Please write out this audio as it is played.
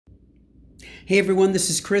Hey everyone, this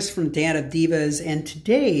is Chris from Dad of Divas, and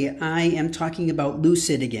today I am talking about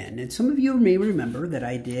Lucyd again. And some of you may remember that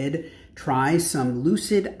I did try some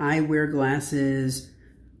Lucyd eyewear glasses,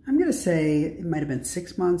 I'm going to say it might have been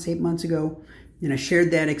 6 months, 8 months ago, and I shared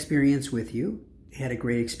that experience with you. I had a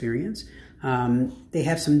great experience. They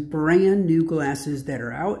have some brand new glasses that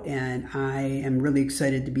are out, and I am really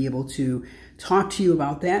excited to be able to talk to you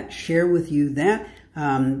about that, share with you that.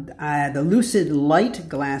 The Lucyd Lyte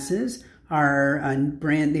glasses are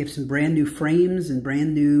they have some brand new frames and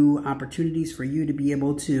brand new opportunities for you to be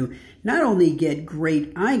able to not only get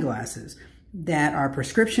great eyeglasses that are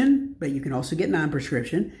prescription, but you can also get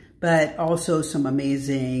non-prescription, but also some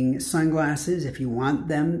amazing sunglasses if you want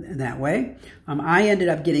them that way. I ended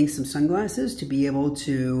up getting some sunglasses to be able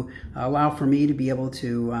to allow for me to be able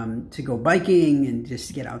to go biking and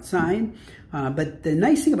just get outside. But the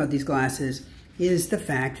nice thing about these glasses is the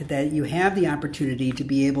fact that you have the opportunity to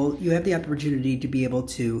be able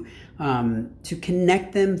to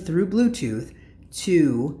connect them through Bluetooth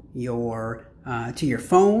to your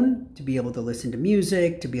phone, to be able to listen to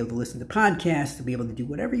music, to be able to listen to podcasts, to be able to do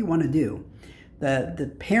whatever you want to do.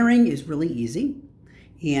 The pairing is really easy,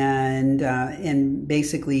 and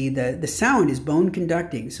basically the sound is bone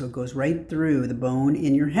conducting, so it goes right through the bone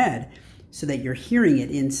in your head, so that you're hearing it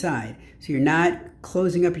inside. So you're not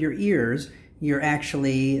closing up your ears. You're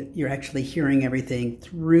actually hearing everything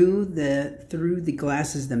through the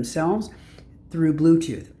glasses themselves, through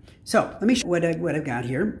Bluetooth. So let me show you what I've got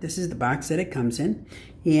here. This is the box that it comes in,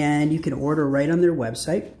 and you can order right on their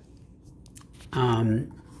website.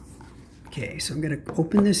 Okay, so I'm going to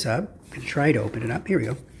open this up. I'm going to try to open it up. Here we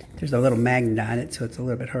go. There's a little magnet on it, so it's a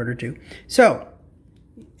little bit harder to. So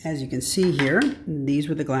as you can see here, these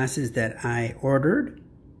were the glasses that I ordered.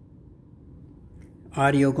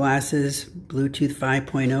 Audio glasses, Bluetooth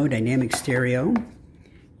 5.0, dynamic stereo.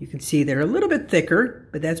 You can see they're a little bit thicker,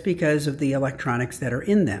 but that's because of the electronics that are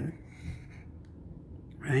in them.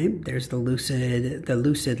 Right? There's the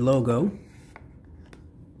Lucyd logo.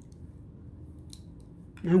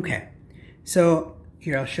 Okay. So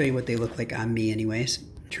here, I'll show you what they look like on me anyways.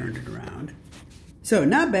 Turn it around. So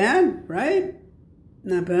not bad, right?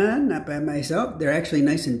 Not bad myself. They're actually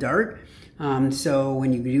nice and dark. So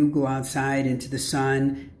when you do go outside into the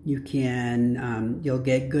sun, you can, you'll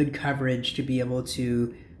get good coverage to be able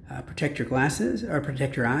to protect your glasses or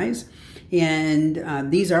protect your eyes.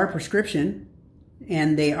 And these are prescription,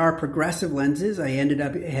 and they are progressive lenses. I ended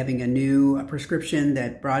up having a new prescription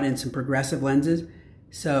that brought in some progressive lenses.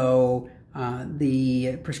 So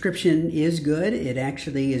the prescription is good. It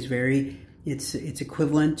actually is it's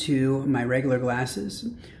equivalent to my regular glasses.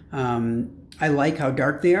 I like how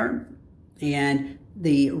dark they are. And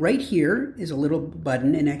right here is a little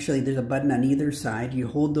button, and actually there's a button on either side. You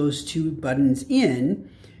hold those two buttons in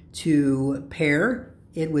to pair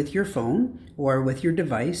it with your phone or with your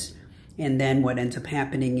device, and then what ends up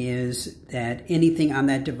happening is that anything on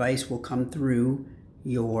that device will come through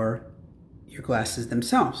your glasses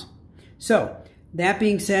themselves. So that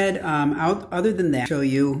being said, other than that, I'll show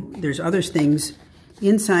you there's other things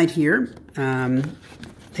inside here.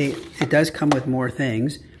 It does come with more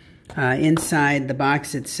things. Inside the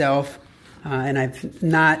box itself, and I've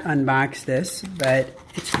not unboxed this, but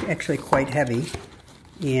it's actually quite heavy,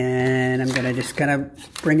 and I'm going to just kind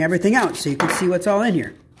of bring everything out so you can see what's all in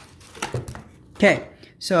here. Okay,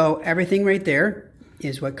 so everything right there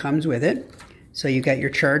is what comes with it. So you got your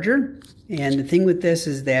charger, and the thing with this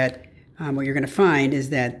is that what you're going to find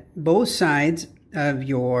is that both sides of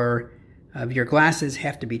your glasses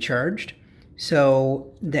have to be charged,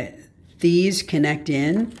 so that these connect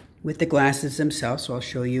in with the glasses themselves. So I'll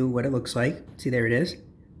show you what it looks like. See, there it is.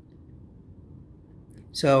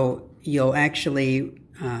 So you'll actually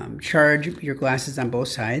charge your glasses on both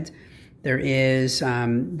sides. There is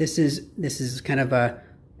this is kind of a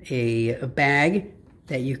bag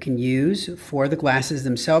that you can use for the glasses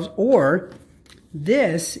themselves, or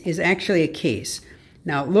this is actually a case.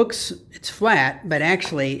 Now it's flat, but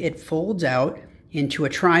actually it folds out into a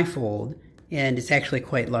trifold, and it's actually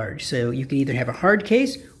quite large. So you can either have a hard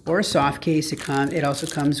case or a soft case. It also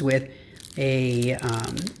comes with a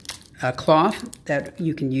cloth that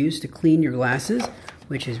you can use to clean your glasses,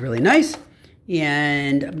 which is really nice.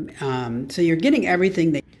 And so you're getting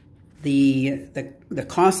everything. The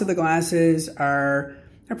cost of the glasses are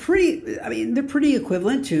pretty. I mean, they're pretty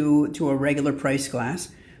equivalent to a regular price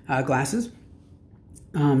glasses. But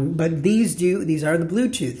these are the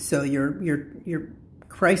Bluetooth, so your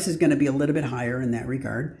price is going to be a little bit higher in that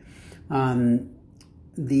regard.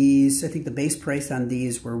 These, I think the base price on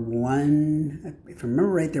these were if I remember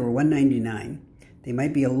right, they were $199. They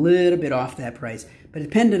might be a little bit off that price, but it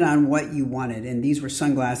depended on what you wanted. And these were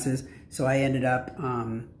sunglasses, so I ended up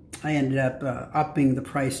upping the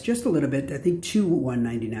price just a little bit, I think to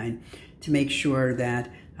 $199, to make sure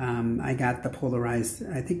that I got the polarized,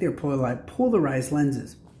 I think they're polarized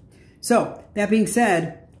lenses. So that being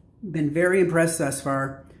said, been very impressed thus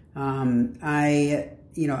far. I've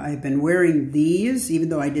been wearing these, even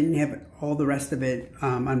though I didn't have all the rest of it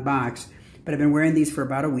unboxed, but I've been wearing these for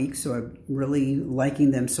about a week, so I'm really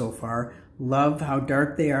liking them so far. Love how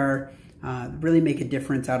dark they are, really make a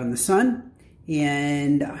difference out in the sun,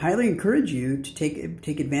 and highly encourage you to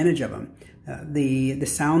take advantage of them. The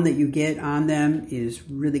sound that you get on them is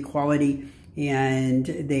really quality, and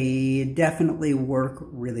they definitely work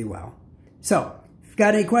really well. So, if you've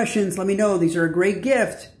got any questions, let me know. These are a great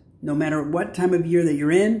gift. No matter what time of year that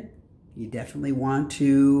you're in, you definitely want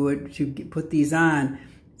to put these on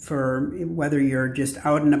for whether you're just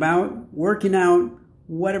out and about, working out,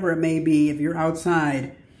 whatever it may be. If you're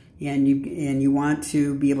outside and you want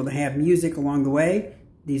to be able to have music along the way,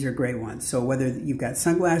 these are great ones. So whether you've got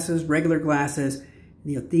sunglasses, regular glasses,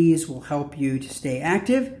 these will help you to stay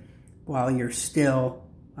active while you're still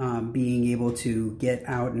being able to get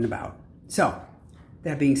out and about. So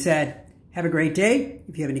that being said, have a great day.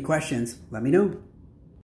 If you have any questions, let me know.